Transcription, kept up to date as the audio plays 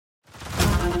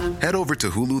Head over to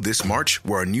Hulu this March,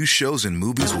 where our new shows and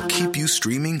movies will keep you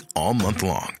streaming all month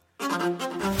long.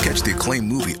 Catch the acclaimed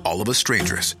movie All of Us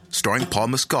Strangers, starring Paul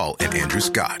Mescal and Andrew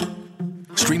Scott.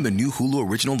 Stream the new Hulu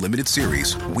original limited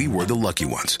series We Were the Lucky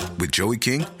Ones with Joey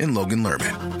King and Logan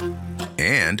Lerman.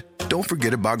 And don't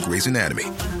forget about Grey's Anatomy.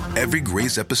 Every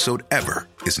Grey's episode ever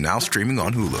is now streaming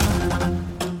on Hulu.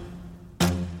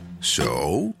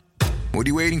 So, what are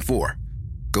you waiting for?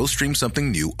 Go stream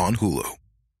something new on Hulu.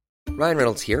 Ryan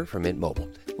Reynolds here from Mint Mobile.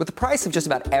 With the price of just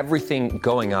about everything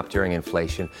going up during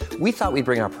inflation, we thought we'd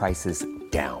bring our prices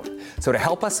down. So to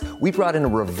help us, we brought in a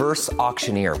reverse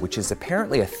auctioneer, which is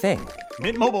apparently a thing.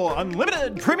 Mint Mobile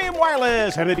Unlimited Premium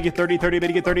Wireless. How to get 30, 30, bit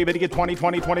to get 30, bit to get 20,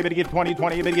 20, 20, bit to get 20,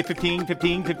 20, bit to get 15,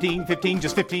 15, 15, 15,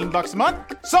 just $15 a month?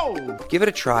 Sold! Give it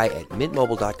a try at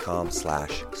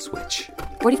mintmobile.com/switch.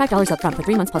 $45 up front for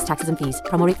 3 months plus taxes and fees.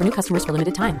 Promo rate for new customers for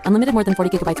limited time. Unlimited more than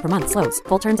 40 gigabytes per month. Slows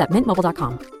full terms at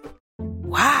mintmobile.com.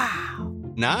 Wow.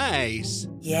 Nice.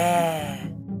 Yeah.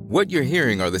 What you're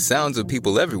hearing are the sounds of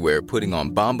people everywhere putting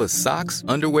on Bombas socks,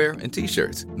 underwear, and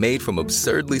T-shirts made from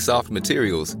absurdly soft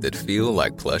materials that feel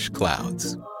like plush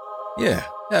clouds. Yeah,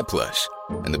 that plush.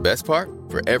 And the best part?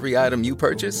 For every item you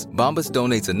purchase, Bombas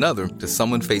donates another to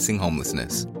someone facing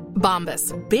homelessness.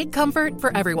 Bombas. Big comfort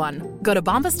for everyone. Go to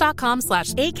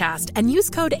bombas.com/ACAST and use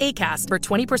code ACAST for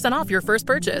 20% off your first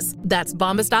purchase. That's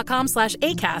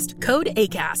bombas.com/ACAST. Code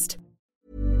ACAST.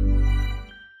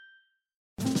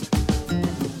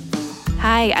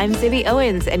 Hi, I'm Zibby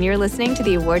Owens, and you're listening to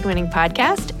the award-winning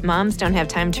podcast, Moms Don't Have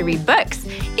Time to Read Books.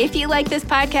 If you like this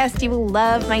podcast, you will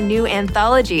love my new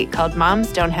anthology called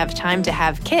Moms Don't Have Time to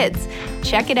Have Kids.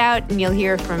 Check it out, and you'll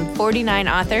hear from 49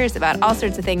 authors about all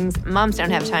sorts of things moms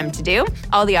don't have time to do.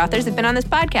 All the authors have been on this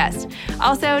podcast.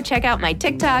 Also, check out my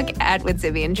TikTok, @with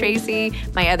Zibby and Tracy,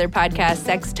 my other podcast,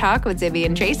 Sex Talk with Zibby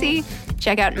and Tracy.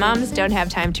 Check out Moms Don't Have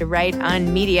Time to Write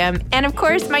on Medium. And of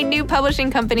course, my new publishing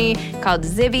company called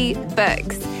Zibby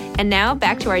Books. And now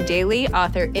back to our daily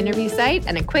author interview site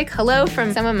and a quick hello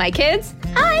from some of my kids.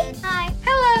 Hi. Hi.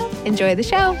 Hello. Enjoy the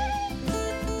show.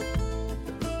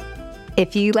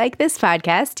 If you like this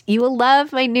podcast, you will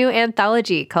love my new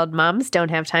anthology called Moms Don't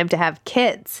Have Time to Have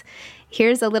Kids.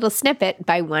 Here's a little snippet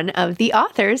by one of the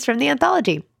authors from the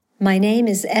anthology. My name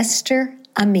is Esther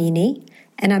Amini,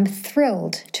 and I'm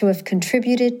thrilled to have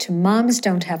contributed to Moms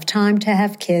Don't Have Time to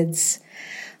Have Kids.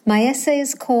 My essay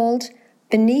is called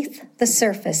Beneath the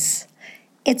Surface.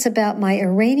 It's about my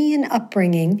Iranian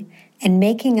upbringing and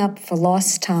making up for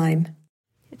lost time.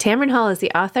 Tamron Hall is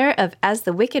the author of As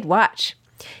the Wicked Watch.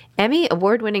 Emmy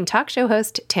award-winning talk show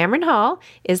host Tamron Hall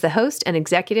is the host and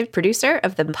executive producer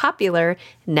of the popular,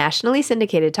 nationally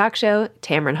syndicated talk show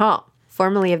Tamron Hall.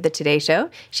 Formerly of The Today Show,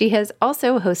 she has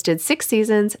also hosted 6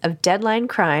 seasons of Deadline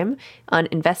Crime on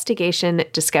Investigation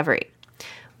Discovery.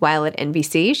 While at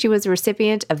NBC, she was a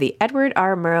recipient of the Edward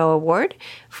R. Murrow Award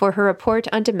for her report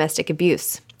on domestic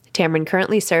abuse. Tamron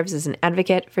currently serves as an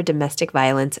advocate for domestic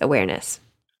violence awareness.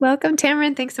 Welcome,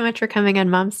 Tamron. Thanks so much for coming on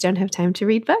Moms Don't Have Time to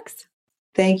Read Books.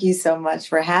 Thank you so much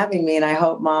for having me. And I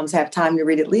hope moms have time to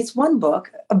read at least one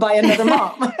book by another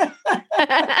mom.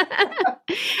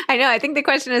 I know. I think the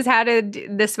question is, how did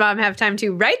this mom have time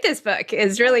to write this book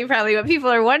is really probably what people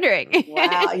are wondering.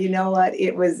 Wow. You know what?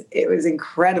 It was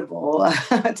incredible,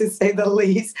 to say the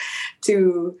least,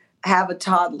 to have a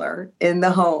toddler in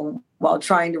the home while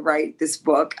trying to write this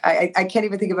book. I can't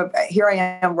even think of here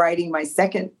I am writing my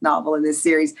second novel in this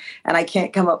series, and I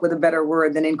can't come up with a better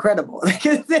word than incredible.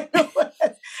 Because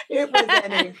it was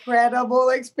an incredible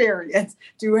experience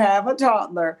to have a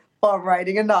toddler while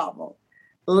writing a novel.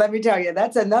 Let me tell you,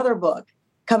 that's another book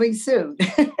coming soon.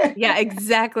 Yeah,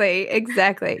 exactly.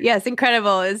 Yes,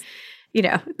 incredible is,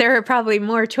 there are probably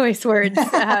more choice words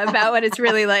about what it's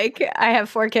really like. I have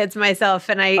 4 kids myself,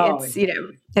 and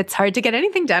it's hard to get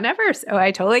anything done ever. So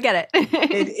I totally get it.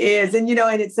 It is. And,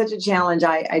 and it's such a challenge.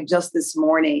 I just this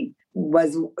morning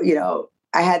was,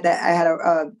 I had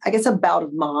a bout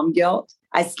of mom guilt.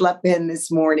 I slept in this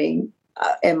morning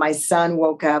and my son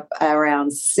woke up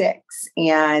around 6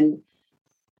 and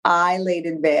I laid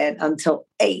in bed until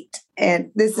 8.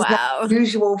 And this is not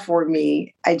usual for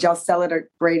me. I just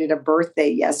celebrated a birthday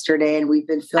yesterday and we've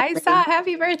been filming. I saw.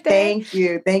 Happy birthday. Thank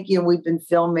you. And we've been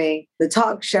filming the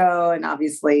talk show and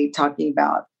obviously talking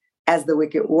about As the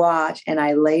Wicked Watch. And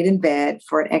I laid in bed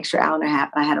for an extra hour and a half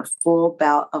and I had a full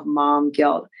bout of mom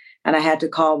guilt. And I had to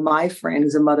call my friend,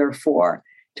 who's a mother of 4,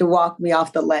 to walk me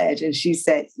off the ledge. And she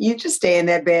said, you just stay in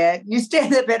that bed. You stay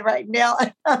in that bed right now.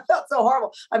 And I felt so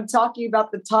horrible. I'm talking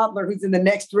about the toddler who's in the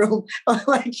next room. It's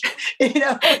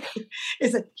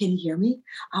like, can you hear me?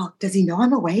 Oh, does he know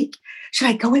I'm awake? Should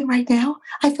I go in right now?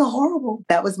 I feel horrible.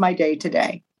 That was my day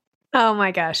today. Oh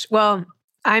my gosh. Well,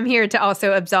 I'm here to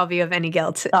also absolve you of any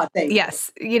guilt. Oh, thank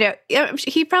yes. You know,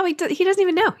 he probably, he doesn't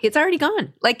even know. It's already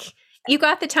gone. Like you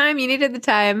got the time, you needed the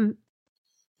time.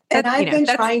 And I've been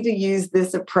trying to use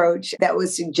this approach that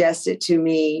was suggested to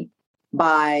me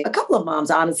by a couple of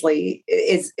moms, honestly,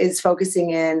 is focusing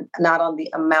in not on the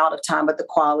amount of time, but the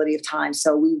quality of time.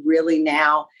 So we really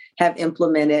now have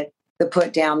implemented the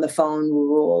put down the phone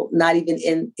rule, not even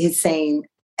in his same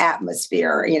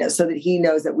atmosphere, so that he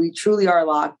knows that we truly are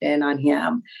locked in on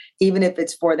him, even if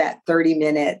it's for that 30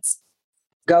 minutes,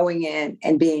 going in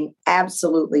and being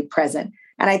absolutely present.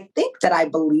 And I think that I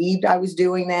believed I was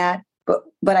doing that,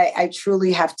 but I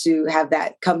truly have to have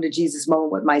that come to Jesus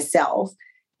moment with myself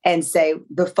and say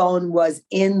the phone was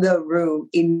in the room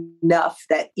enough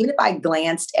that even if I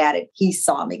glanced at it, he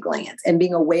saw me glance, and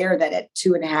being aware that at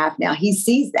 2.5 now, he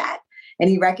sees that and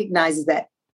he recognizes that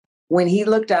when he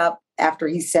looked up after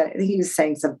he said, I think he was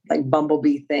saying some like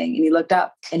bumblebee thing, and he looked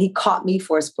up and he caught me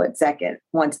for a split second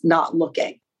once not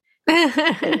looking.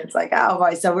 And it's like, oh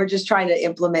boy. So we're just trying to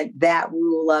implement that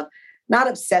rule of not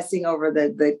obsessing over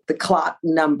the clock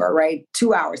number, right?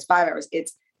 2 hours, 5 hours.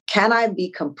 It's, can I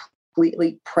be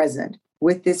completely present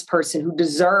with this person who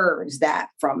deserves that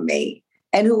from me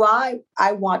and who I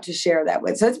want to share that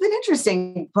with? So it's been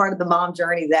interesting, part of the mom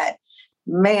journey that,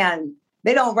 man,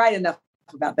 they don't write enough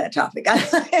about that topic.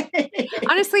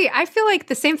 Honestly, I feel like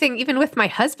the same thing even with my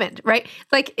husband, right?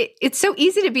 Like it's so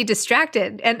easy to be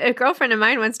distracted. And a girlfriend of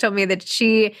mine once told me that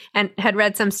she had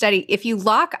read some study. If you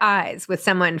lock eyes with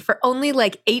someone for only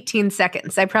like 18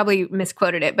 seconds, I probably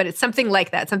misquoted it, but it's something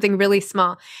like that, something really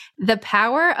small. The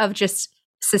power of just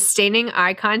sustaining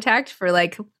eye contact for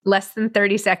like less than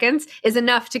 30 seconds is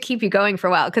enough to keep you going for a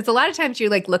while. Because a lot of times you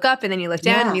like look up and then you look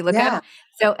down and you look up.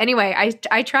 So anyway,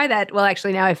 I try that. Well,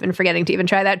 actually now I've been forgetting to even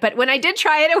try that. But when I did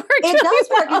try it, it worked. It really does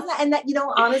work. well. Isn't that, and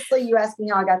that, honestly, you asked me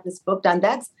how I got this book done.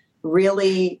 That's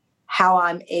really how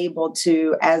I'm able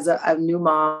to, as a new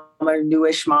mom or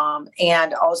newish mom,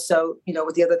 and also,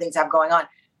 with the other things I have going on.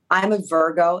 I'm a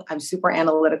Virgo. I'm super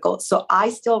analytical. So I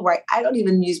still write. I don't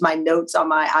even use my notes on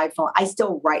my iPhone. I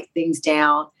still write things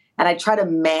down, and I try to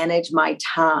manage my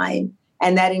time.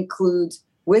 And that includes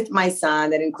with my son,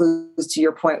 that includes, to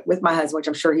your point, with my husband, which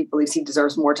I'm sure he believes he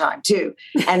deserves more time too.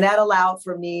 And that allowed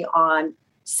for me on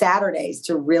Saturdays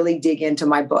to really dig into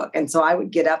my book. And so I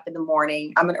would get up in the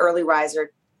morning. I'm an early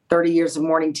riser, 30 years of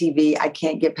morning TV. I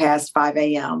can't get past 5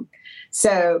 a.m.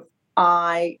 So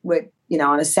I would,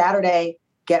 on a Saturday,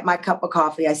 get my cup of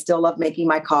coffee. I still love making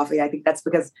my coffee. I think that's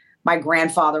because my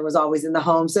grandfather was always in the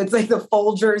home. So it's like the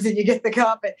Folgers and you get the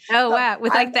cup. And, wow.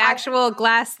 With like the actual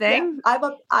glass thing? Yeah,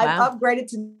 I've upgraded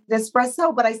to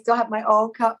Nespresso, but I still have my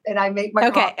own cup and I make my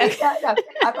coffee. Yeah,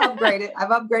 I've upgraded. I've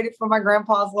upgraded from my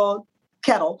grandpa's little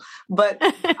kettle, but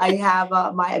I have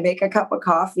I make a cup of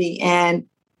coffee, and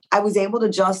I was able to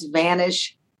just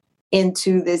vanish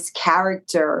into this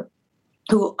character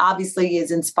who obviously is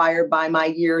inspired by my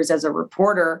years as a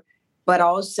reporter, but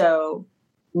also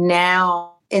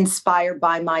now inspired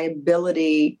by my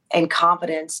ability and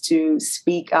confidence to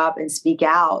speak up and speak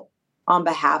out on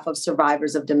behalf of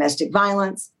survivors of domestic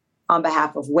violence, on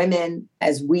behalf of women,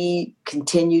 as we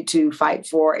continue to fight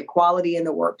for equality in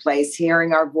the workplace,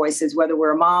 hearing our voices, whether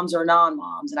we're moms or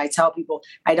non-moms. And I tell people,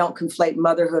 I don't conflate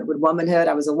motherhood with womanhood.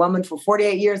 I was a woman for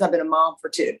 48 years. I've been a mom for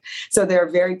 2. So there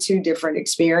are two different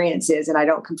experiences, and I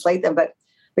don't conflate them. But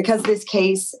because this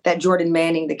case that Jordan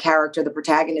Manning, the character, the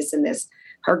protagonist in this,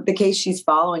 the case she's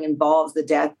following involves the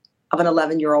death of an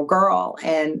 11-year-old girl.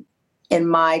 And in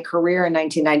my career in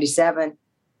 1997,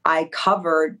 I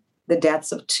covered the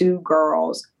deaths of 2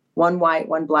 girls, one white,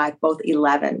 one black, both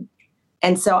 11.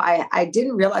 And so I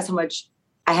didn't realize how much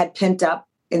I had pent up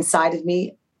inside of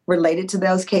me related to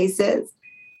those cases.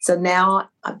 So now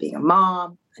I'm being a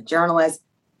mom, a journalist,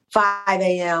 5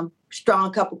 a.m.,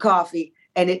 strong cup of coffee,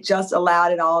 and it just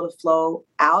allowed it all to flow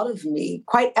out of me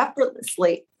quite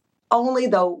effortlessly. Only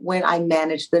though when I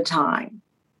manage the time.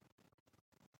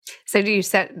 So do you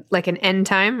set like an end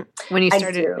time when you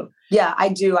started? I do. Yeah, I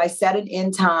do. I set an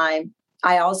end time.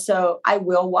 I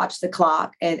will watch the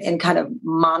clock and kind of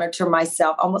monitor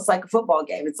myself, almost like a football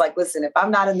game. It's like, listen, if I'm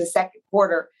not in the second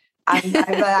quarter, I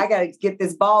got to get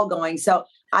this ball going. So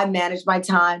I manage my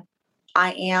time.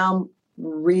 I am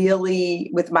really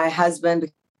with my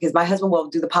husband, because my husband will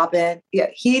do the pop in. Yeah,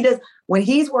 he does. When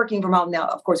he's working from home now,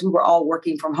 of course, we were all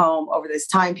working from home over this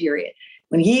time period.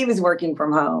 When he was working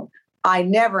from home, I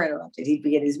never interrupted. He'd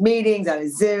be in his meetings on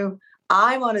his Zoom.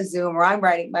 I'm on a Zoom or I'm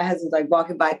writing. My husband's like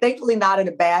walking by, thankfully not in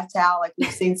a bath towel like we've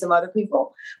seen some other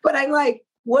people. But I'm like,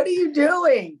 what are you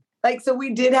doing? Like, so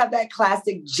we did have that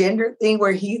classic gender thing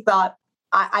where he thought,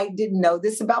 I didn't know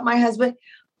this about my husband.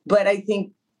 but I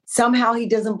think somehow he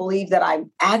doesn't believe that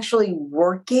I'm actually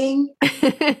working.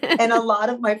 And a lot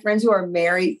of my friends who are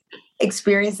married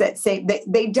experience that same,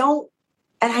 they don't,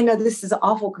 and I know this is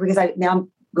awful because now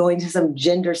I'm going to some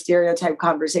gender stereotype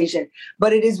conversation,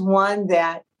 but it is one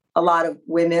that a lot of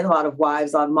women, a lot of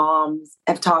wives, a lot of moms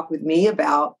have talked with me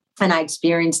about. And I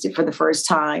experienced it for the first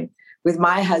time with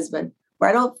my husband, where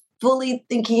I don't fully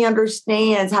think he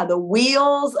understands how the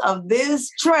wheels of this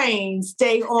train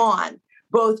stay on,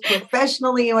 both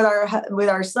professionally and with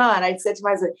our son. I said to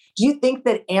my husband, do you think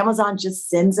that Amazon just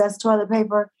sends us toilet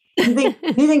paper? Do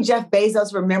you think Jeff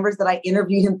Bezos remembers that I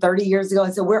interviewed him 30 years ago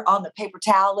and said, we're on the paper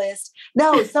towel list?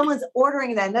 No, someone's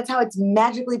ordering that. And that's how it's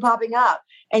magically popping up.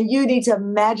 And you need to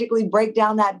magically break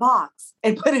down that box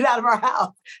and put it out of our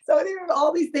house. So there are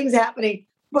all these things happening.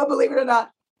 But believe it or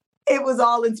not, it was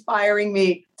all inspiring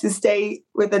me to stay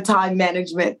with the time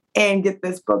management and get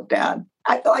this book done.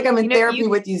 I feel like I'm in therapy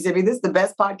with you, Zibby. This is the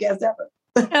best podcast ever.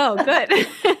 Oh,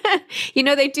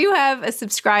 good. They do have a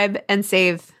subscribe and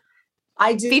save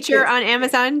feature on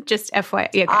Amazon. Just FYI.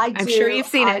 Yeah, I'm sure you've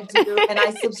seen it. I do, and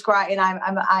I subscribe, and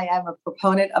I am a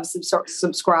proponent of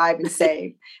subscribe and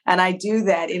save. And I do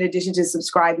that in addition to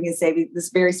subscribing and saving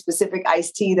this very specific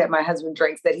iced tea that my husband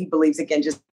drinks that he believes, again,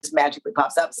 just magically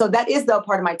pops up. So that is, though,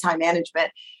 part of my time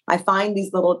management. I find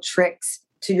these little tricks,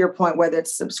 to your point, whether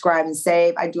it's subscribe and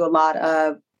save. I do a lot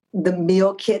of the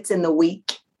meal kits in the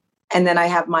week. And then I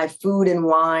have my food and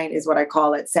wine is what I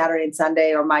call it, Saturday and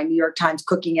Sunday, or my New York Times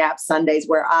cooking app Sundays,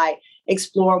 where I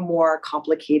explore more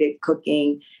complicated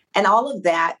cooking. And all of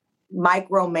that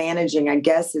micromanaging, I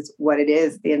guess is what it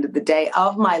is at the end of the day,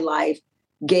 of my life,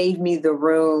 gave me the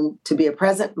room to be a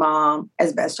present mom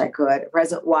as best I could, a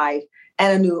present wife,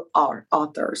 and a new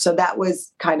author. So that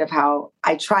was kind of how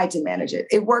I tried to manage it.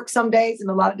 It worked some days,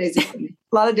 and a lot of days it didn't.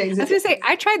 I was going to say,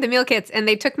 I tried the meal kits, and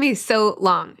they took me so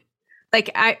long. Like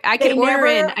I could order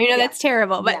in. I know that's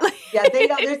terrible, but they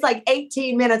don't. There's like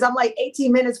 18 minutes. I'm like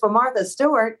 18 minutes for Martha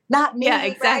Stewart, not me. Yeah,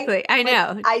 exactly. Right? I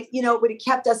know. But it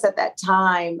kept us at that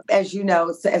time. As you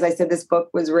know, as I said, this book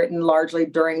was written largely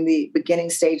during the beginning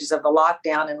stages of the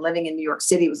lockdown, and living in New York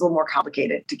City was a little more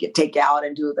complicated to get takeout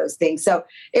and do those things. So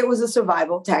it was a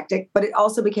survival tactic, but it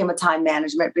also became a time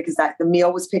management because the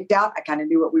meal was picked out. I kind of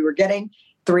knew what we were getting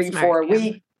 3-4 a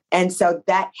week, and so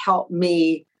that helped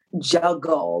me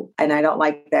juggle. And I don't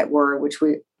like that word, which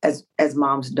we as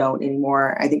moms don't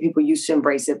anymore. I think people used to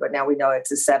embrace it, but now we know it's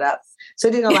a setup. So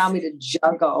it didn't allow me to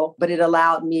juggle, but it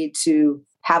allowed me to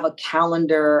have a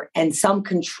calendar and some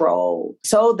control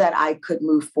so that I could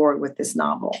move forward with this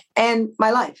novel and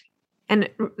my life. And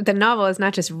the novel is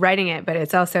not just writing it, but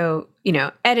it's also,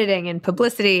 editing and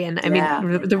publicity. And I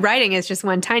mean, the writing is just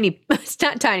one it's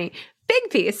not tiny, big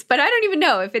piece, but I don't even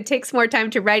know if it takes more time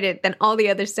to write it than all the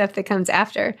other stuff that comes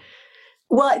after.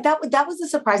 Well, that was the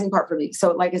surprising part for me.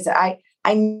 So like I said,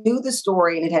 I knew the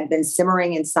story, and it had been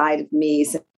simmering inside of me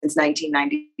since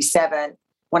 1997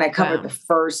 when I covered the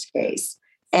first case.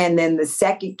 And then the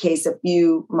second case, a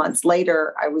few months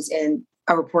later, I was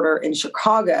a reporter in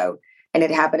Chicago, and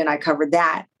it happened, and I covered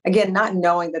that. Again, not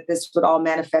knowing that this would all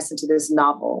manifest into this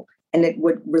novel, and it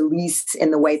would release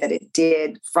in the way that it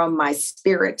did from my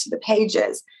spirit to the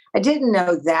pages. I didn't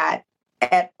know that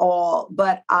at all.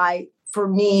 But for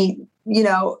me,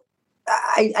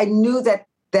 I knew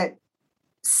that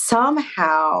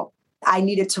somehow I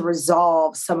needed to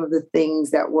resolve some of the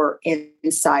things that were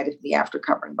inside of me after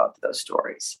covering both of those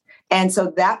stories. And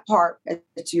so that part,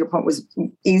 to your point, was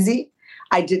easy.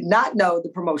 I did not know the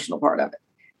promotional part of it.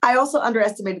 I also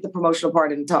underestimated the promotional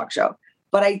part in the talk show.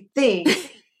 But I think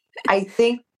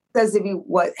because of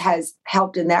what has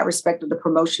helped in that respect of the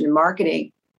promotion and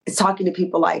marketing is talking to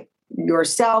people like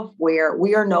yourself, where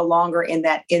we are no longer in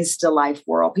that Insta life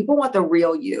world. People want the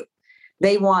real you.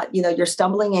 They want, your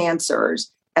stumbling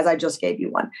answers, as I just gave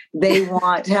you one. They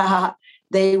want,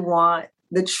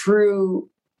 the true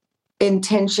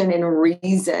intention and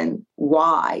reason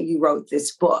why you wrote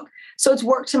this book. So it's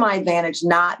worked to my advantage,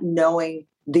 not knowing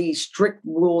the strict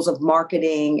rules of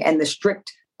marketing and the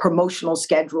strict promotional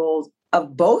schedules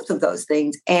of both of those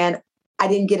things. And I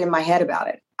didn't get in my head about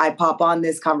it. I pop on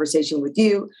this conversation with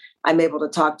you. I'm able to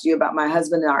talk to you about my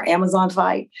husband and our Amazon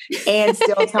fight and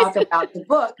still talk about the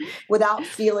book without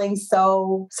feeling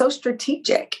so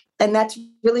strategic. And that's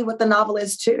really what the novel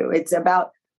is too. It's about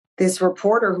this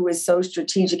reporter who is so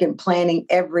strategic in planning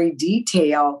every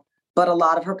detail, but a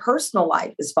lot of her personal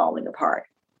life is falling apart.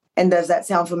 And does that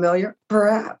sound familiar?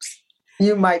 Perhaps.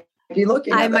 You might be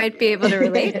looking at I might be able to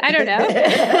relate. I don't know.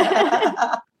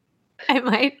 I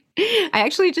might. I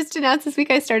actually just announced this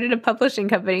week I started a publishing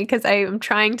company because I am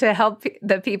trying to help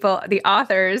the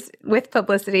authors with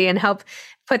publicity and help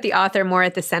put the author more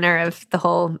at the center of the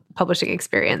whole publishing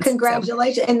experience.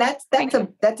 Congratulations. So, and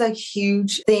that's a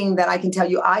huge thing that I can tell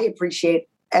you I appreciate,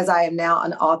 as I am now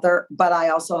an author, but I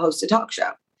also host a talk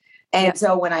show. And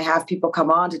so when I have people come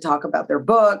on to talk about their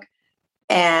book,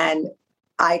 and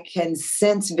I can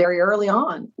sense very early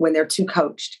on when they're too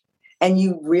coached. And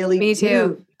you really Me too.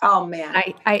 do. Oh man.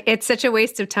 It's such a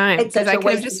waste of time. It's such a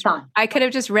waste of time. I could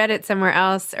have just read it somewhere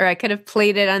else, or I could have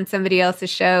played it on somebody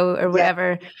else's show or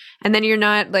whatever. Yeah. And then you're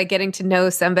not like getting to know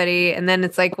somebody. And then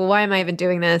it's like, well, why am I even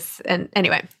doing this? And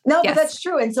anyway. No, but that's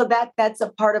true. And so that's a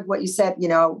part of what you said,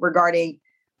 regarding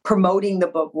promoting the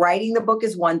book. Writing the book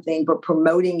is one thing, but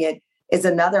promoting it is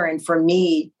another. And for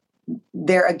me,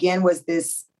 there again was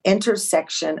this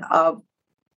intersection of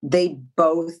they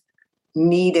both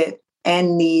needed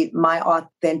and need my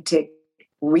authentic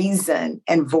reason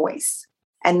and voice.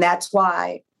 And that's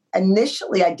why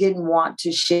initially I didn't want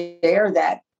to share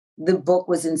that the book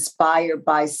was inspired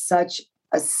by such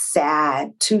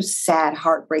two sad,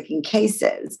 heartbreaking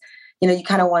cases. You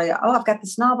kind of want to go, I've got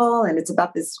this novel and it's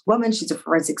about this woman. She's a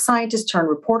forensic scientist turned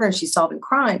reporter and she's solving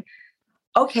crime.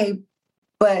 Okay,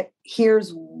 but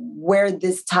here's where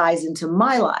this ties into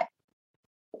my life.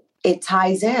 It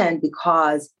ties in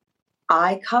because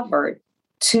I covered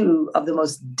two of the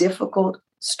most difficult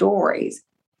stories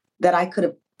that I could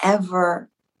have ever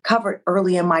covered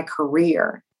early in my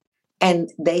career.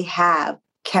 And they have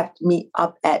kept me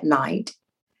up at night.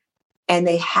 And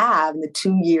they have, in the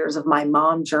 2 years of my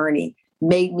mom journey,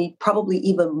 made me probably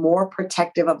even more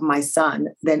protective of my son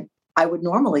than I would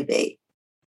normally be,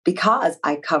 because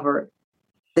I covered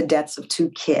the deaths of two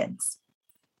kids.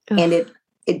 Ugh. And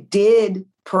it did,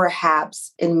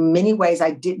 perhaps in many ways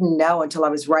I didn't know until I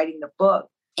was writing the book,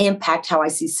 impact how I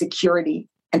see security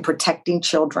and protecting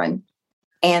children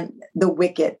and the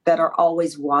wicked that are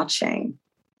always watching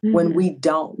when we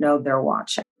don't know they're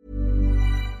watching.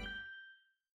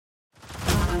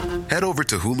 Head over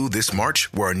to Hulu this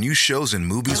March, where our new shows and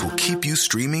movies will keep you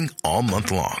streaming all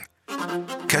month long.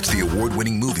 Catch the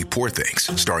award-winning movie Poor Things,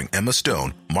 starring Emma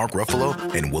Stone, Mark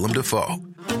Ruffalo, and Willem Dafoe.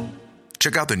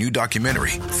 Check out the new documentary,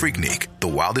 Freaknik, The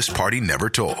Wildest Party Never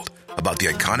Told, about the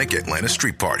iconic Atlanta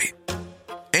Street Party.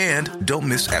 And don't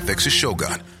miss FX's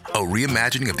Shogun, a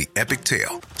reimagining of the epic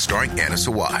tale starring Anna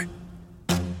Sawai.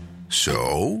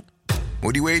 So,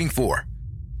 what are you waiting for?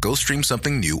 Go stream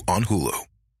something new on Hulu.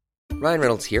 Ryan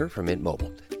Reynolds here from Mint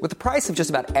Mobile. With the price of just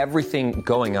about everything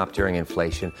going up during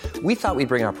inflation, we thought we'd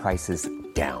bring our prices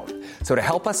down. So to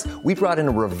help us, we brought in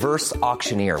a reverse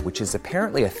auctioneer, which is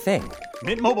apparently a thing.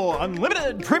 Mint Mobile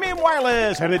Unlimited Premium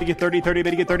Wireless. How to get 30, 30,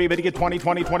 bit to get 30, bit to get 20,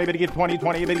 20, 20, bit to get 20,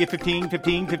 20, bit to get 15,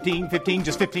 15, 15, 15,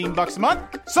 just $15 a month?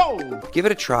 Sold! Give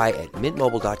it a try at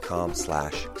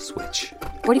mintmobile.com/switch.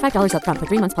 $45 up front for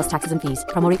 3 months plus taxes and fees.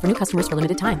 Promo rate for new customers for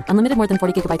limited time. Unlimited more than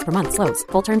 40 gigabytes per month. Slows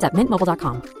full terms at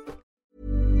mintmobile.com.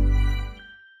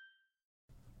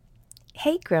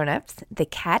 Hey grown-ups, the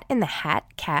Cat in the Hat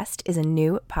cast is a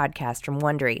new podcast from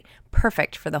Wondery,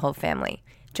 perfect for the whole family.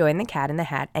 Join the Cat in the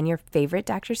Hat and your favorite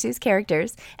Dr. Seuss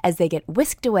characters as they get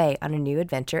whisked away on a new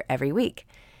adventure every week.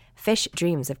 Fish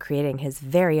dreams of creating his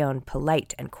very own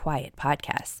polite and quiet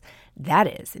podcasts. That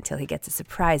is, until he gets a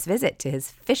surprise visit to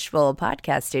his Fishbowl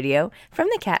podcast studio from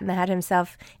the Cat in the Hat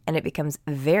himself, and it becomes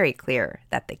very clear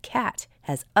that the cat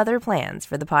has other plans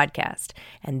for the podcast,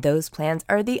 and those plans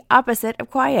are the opposite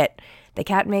of quiet. The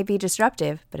cat may be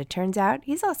disruptive, but it turns out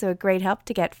he's also a great help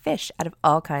to get Fish out of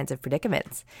all kinds of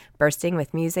predicaments. Bursting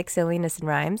with music, silliness, and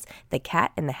rhymes, the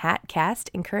Cat in the Hat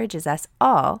cast encourages us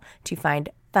all to find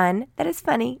fun that is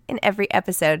funny in every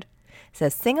episode. So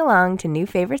sing along to new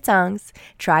favorite songs,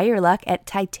 try your luck at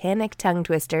Titanic tongue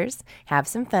twisters, have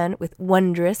some fun with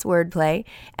wondrous wordplay,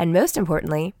 and most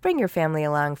importantly, bring your family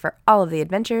along for all of the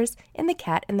adventures in the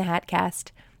Cat in the Hat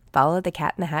cast. Follow the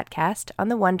Cat in the Hat cast on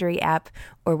the Wondery app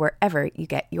or wherever you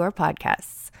get your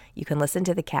podcasts. You can listen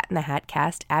to the Cat in the Hat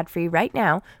cast ad-free right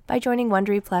now by joining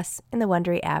Wondery Plus in the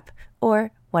Wondery app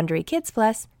or Wondery Kids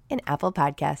Plus in Apple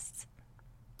Podcasts.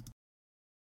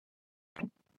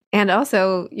 And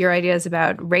also your ideas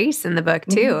about race in the book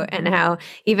too, and how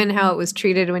it was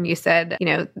treated when you said,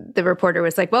 the reporter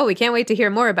was like, well, we can't wait to hear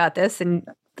more about this. And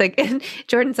and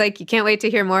Jordan's like, you can't wait to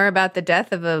hear more about the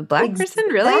death of a Black person?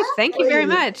 Really? Thank you very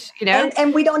much.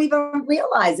 And we don't even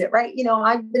realize it, right?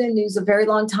 I've been in news a very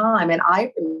long time. And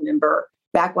I remember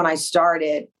back when I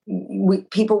started,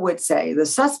 people would say the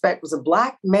suspect was a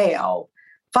Black male,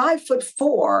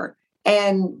 5'4"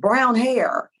 and brown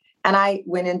hair. And I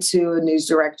went into a news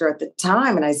director at the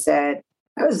time and I said,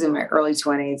 I was in my early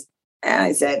 20s. And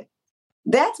I said,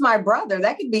 That's my brother.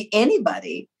 That could be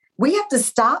anybody. We have to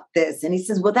stop this. And he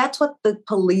says, well, that's what the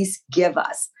police give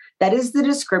us. That is the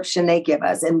description they give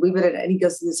us. And he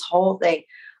goes through this whole thing,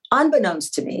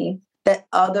 unbeknownst to me, that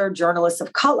other journalists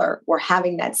of color were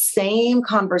having that same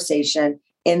conversation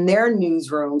in their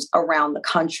newsrooms around the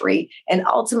country. And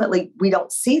ultimately, we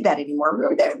don't see that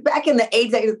anymore. Back in the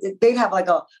 80s, they'd have like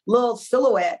a little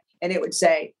silhouette and it would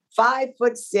say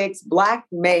 5'6", black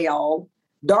male,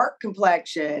 dark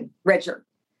complexion, red shirt.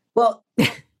 Well,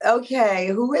 okay,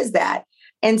 who is that?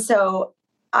 And so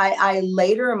I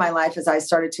later in my life, as I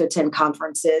started to attend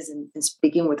conferences and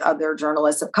speaking with other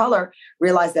journalists of color,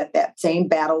 realized that that same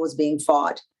battle was being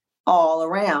fought all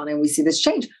around. And we see this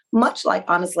change, much like,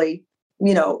 honestly,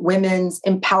 women's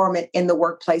empowerment in the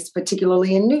workplace,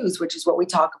 particularly in news, which is what we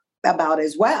talk about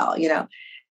as well,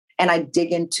 And I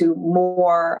dig into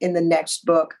more in the next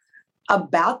book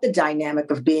about the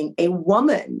dynamic of being a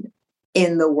woman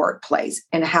in the workplace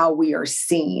and how we are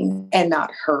seen and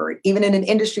not heard, even in an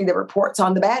industry that reports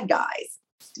on the bad guys,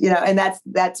 and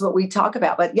that's what we talk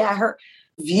about. But yeah, her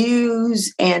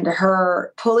views and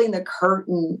her pulling the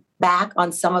curtain back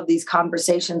on some of these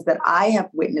conversations that I have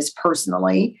witnessed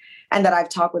personally and that I've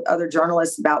talked with other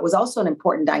journalists about was also an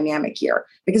important dynamic here,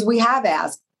 because we have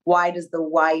asked, why does the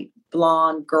white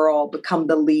blonde girl become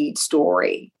the lead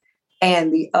story?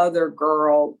 And the other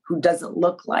girl who doesn't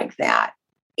look like that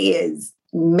is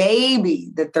maybe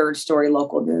the third story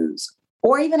local news,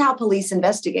 or even how police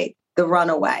investigate the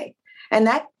runaway. And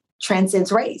that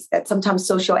transcends race. That's sometimes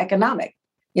socioeconomic.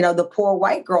 The poor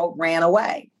white girl ran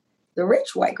away. The rich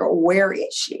white girl, where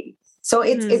is she? So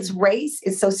it's race,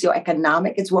 it's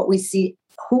socioeconomic. It's what we see.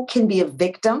 Who can be a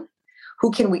victim? Who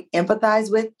can we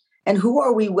empathize with? And who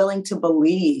are we willing to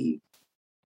believe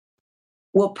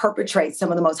will perpetrate some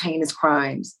of the most heinous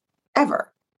crimes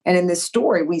ever? And in this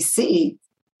story, we see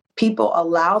people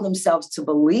allow themselves to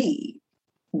believe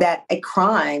that a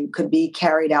crime could be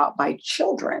carried out by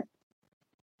children.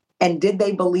 And did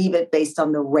they believe it based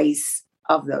on the race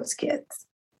of those kids?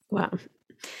 Wow.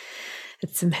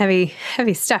 It's some heavy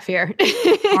stuff here.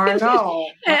 I know.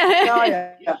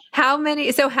 Yeah. How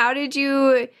did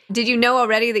you know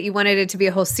already that you wanted it to be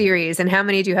a whole series, and how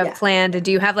many do you have planned? And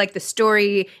do you have like the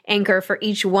story anchor for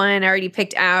each one already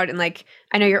picked out? And like,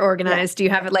 I know you're organized. Do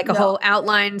you have a whole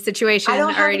outline situation already? I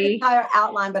don't have an entire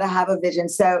outline, but I have a vision.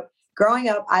 So growing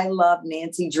up, I loved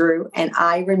Nancy Drew. And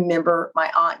I remember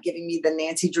my aunt giving me the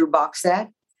Nancy Drew box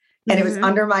set, and it was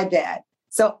under my bed.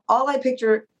 So all I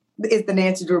picture is the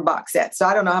Nancy Drew box set. So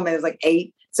I don't know how many, there's like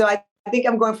 8. So I think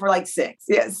I'm going for like 6.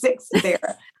 Yeah, 6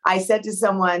 there. I said to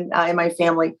someone in my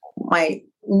family, my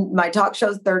talk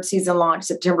show's 3rd season launched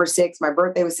September 6th. My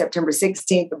birthday was September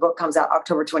 16th. The book comes out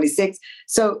October 26th.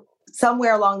 So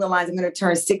somewhere along the lines, I'm going to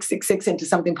turn 666 into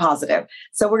something positive.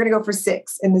 So we're going to go for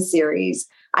 6 in the series.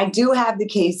 I do have the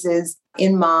cases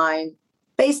in mind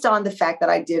based on the fact that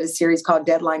I did a series called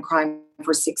Deadline Crime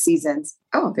for 6 seasons.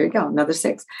 Oh, there you go. Another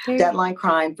 6. Deadline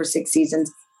Crime for 6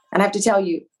 seasons. And I have to tell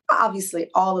you, obviously,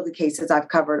 all of the cases I've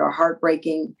covered are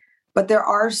heartbreaking, but there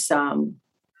are some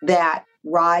that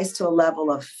rise to a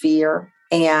level of fear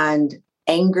and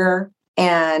anger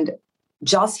and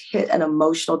just hit an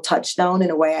emotional touchstone in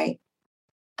a way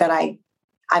that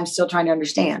I'm still trying to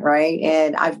understand, right?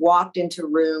 And I've walked into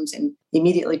rooms and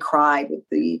immediately cried with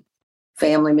the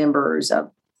family members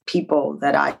of people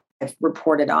that I've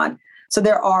reported on. So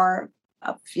there are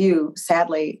a few,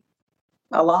 sadly,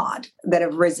 a lot that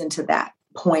have risen to that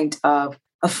point of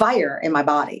a fire in my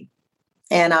body.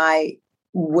 And I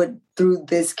would, through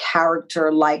this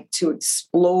character, like to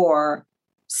explore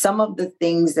some of the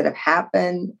things that have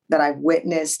happened, that I've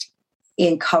witnessed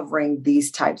in covering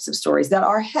these types of stories that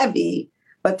are heavy.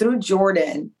 But through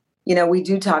Jordan, we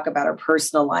do talk about our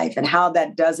personal life and how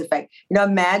that does affect,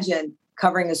 imagine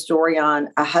covering a story on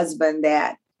a husband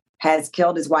that has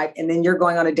killed his wife, and then you're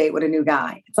going on a date with a new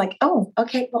guy. It's like, oh,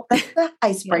 okay, well, that's the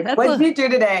icebreaker. What did you do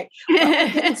today? Well, I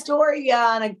did a story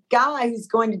on a guy who's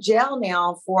going to jail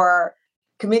now for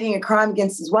committing a crime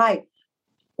against his wife.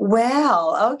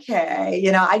 Well,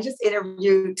 okay. I just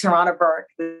interviewed Tarana Burke,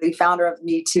 the founder of the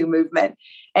Me Too movement,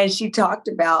 and she talked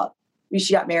about,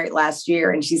 she got married last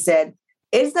year, and she said,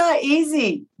 it's not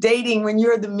easy dating when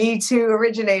you're the Me Too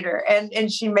originator.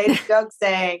 And she made a joke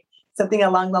saying something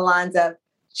along the lines of,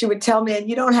 she would tell me, and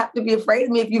you don't have to be afraid of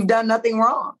me if you've done nothing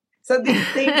wrong. So these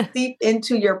things seep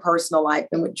into your personal life.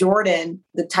 And with Jordan,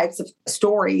 the types of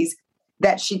stories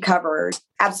that she covered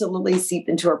absolutely seep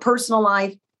into her personal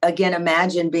life. Again,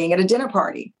 imagine being at a dinner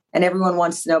party and everyone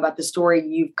wants to know about the story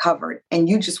you've covered and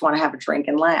you just want to have a drink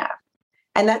and laugh.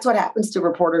 And that's what happens to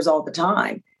reporters all the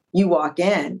time. You walk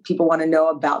in, people want to know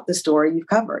about the story you've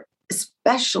covered,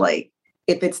 especially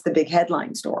if it's the big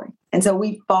headline story. And so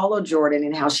we follow Jordan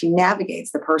in how she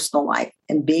navigates the personal life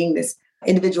and being this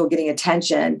individual getting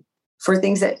attention for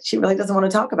things that she really doesn't want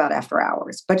to talk about after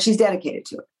hours, but she's dedicated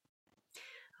to it.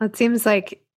 Well, it seems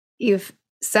like you've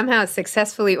somehow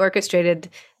successfully orchestrated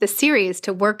the series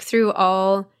to work through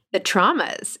all the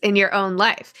traumas in your own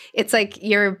life. It's like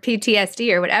your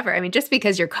PTSD or whatever. I mean, just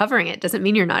because you're covering it doesn't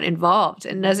mean you're not involved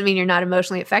and doesn't mean you're not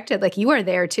emotionally affected. Like you are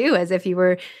there too, as if you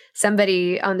were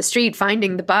somebody on the street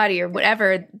finding the body or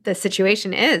whatever the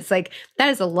situation is. Like that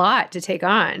is a lot to take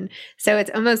on. So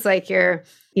it's almost like you're,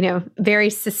 very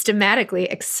systematically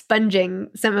expunging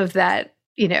some of that,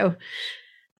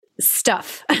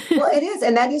 stuff. Well, it is.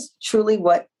 And that is truly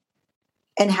what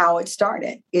and how it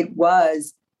started. It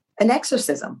was an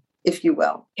exorcism, if you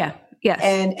will. Yeah. Yes.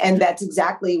 And that's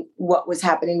exactly what was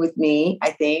happening with me,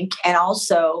 I think. And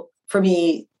also for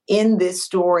me in this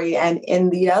story and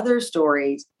in the other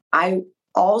stories, I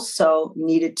also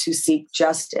needed to seek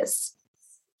justice.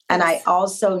 And I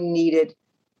also needed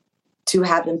to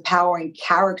have empowering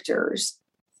characters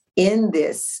in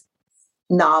this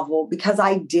novel because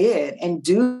I did and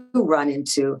do run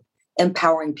into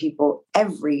empowering people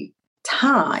every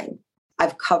time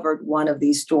I've covered one of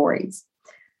these stories.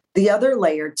 The other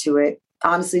layer to it,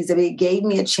 honestly, is that it gave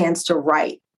me a chance to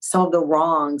right some of the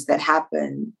wrongs that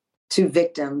happen to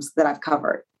victims that I've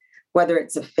covered, whether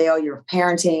it's a failure of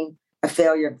parenting, a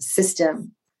failure of the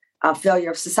system, a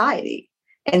failure of society.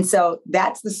 And so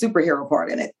that's the superhero part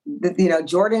in it.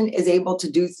 Jordan is able to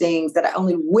do things that I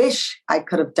only wish I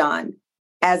could have done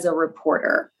as a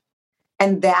reporter.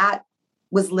 And that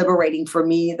was liberating for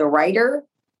me, the writer.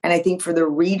 And I think for the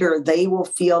reader, they will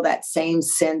feel that same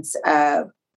sense of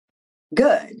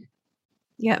good.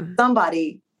 Yeah.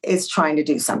 Somebody is trying to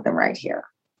do something right here.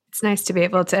 It's nice to be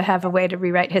able to have a way to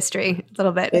rewrite history a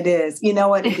little bit. It is. You know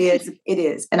what? It is. It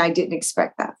is. And I didn't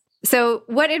expect that. So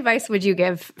what advice would you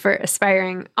give for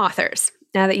aspiring authors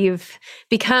now that you've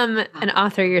become an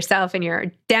author yourself and you're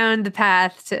down the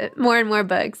path to more and more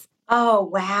books? Oh,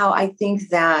 wow. I think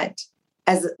that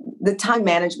as the time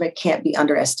management can't be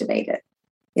underestimated.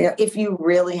 If you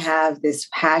really have this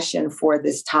passion for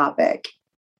this topic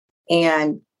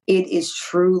and it is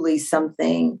truly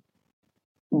something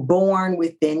born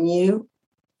within you,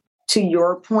 to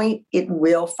your point, it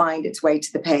will find its way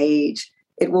to the page.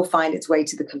 It will find its way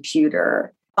to the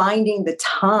computer. Finding the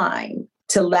time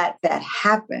to let that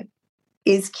happen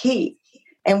is key.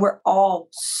 And we're all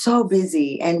so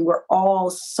busy and we're all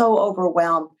so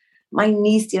overwhelmed. My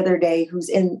niece the other day, who's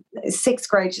in 6th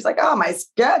grade, she's like, oh, my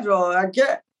schedule. I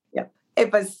get. Yeah.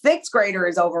 If a 6th grader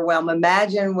is overwhelmed,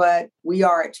 imagine what we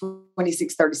are at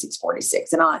 26, 36,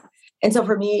 46 and on. And so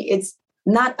for me, it's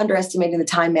not underestimating the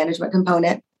time management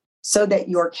component so that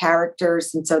your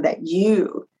characters and so that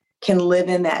you can live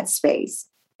in that space.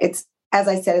 It's, as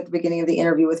I said at the beginning of the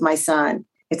interview with my son,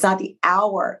 it's not the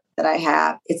hour that I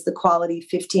have. It's the quality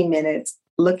 15 minutes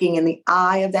looking in the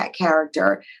eye of that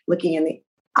character, looking in the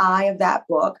eye of that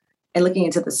book, and looking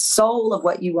into the soul of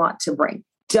what you want to bring.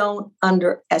 Don't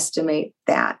underestimate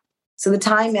that. So the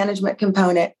time management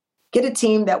component, get a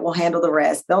team that will handle the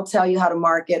rest. They'll tell you how to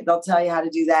market. They'll tell you how to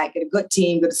do that. Get a good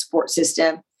team, good support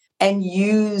system, and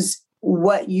use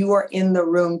what you are in the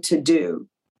room to do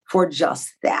for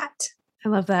just that. I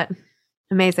love that.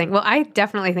 Amazing. Well, I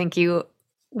definitely think you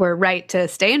were right to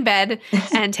stay in bed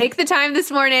and take the time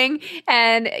this morning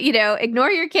and,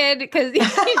 ignore your kid because,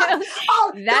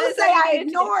 oh, that is say I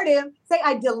ignored him. Say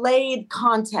I delayed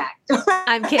contact.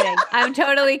 I'm kidding. I'm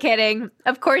totally kidding.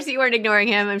 Of course you weren't ignoring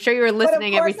him. I'm sure you were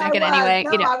listening every second anyway.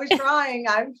 No, I was trying.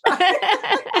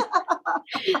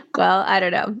 Well, I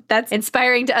don't know. That's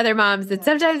inspiring to other moms that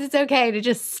sometimes it's okay to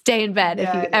just stay in bed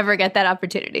if you ever get that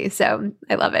opportunity. So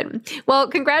I love it. Well,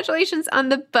 congratulations on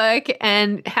the book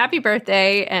and happy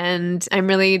birthday. And I'm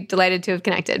really delighted to have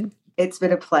connected. It's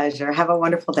been a pleasure. Have a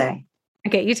wonderful day.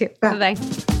 Okay, you too. Bye-bye.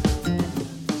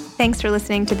 Thanks for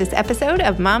listening to this episode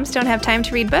of Moms Don't Have Time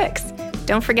to Read Books.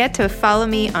 Don't forget to follow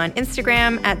me on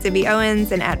Instagram at Zibby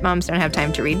Owens and at Moms Don't Have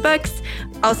Time to Read Books.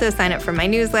 Also sign up for my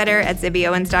newsletter at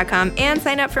zibbyowens.com and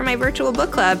sign up for my virtual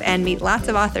book club and meet lots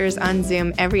of authors on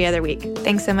Zoom every other week.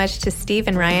 Thanks so much to Steve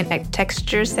and Ryan at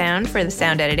Texture Sound for the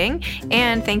sound editing.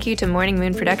 And thank you to Morning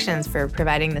Moon Productions for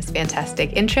providing this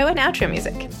fantastic intro and outro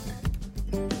music.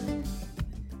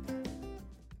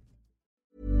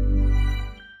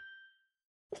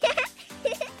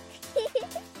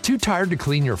 Too tired to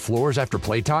clean your floors after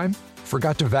playtime?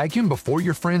 Forgot to vacuum before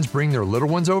your friends bring their little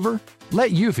ones over?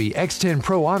 Let Eufy X10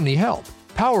 Pro Omni help.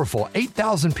 Powerful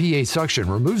 8,000 PA suction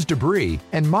removes debris,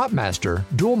 and MopMaster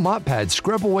dual mop pads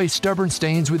scrub away stubborn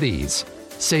stains with ease.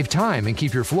 Save time and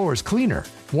keep your floors cleaner.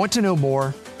 Want to know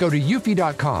more? Go to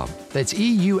eufy.com, that's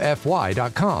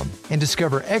EUFY.com, and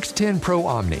discover X10 Pro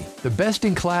Omni, the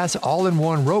best-in-class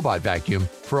all-in-one robot vacuum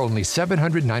for only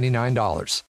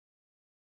 $799.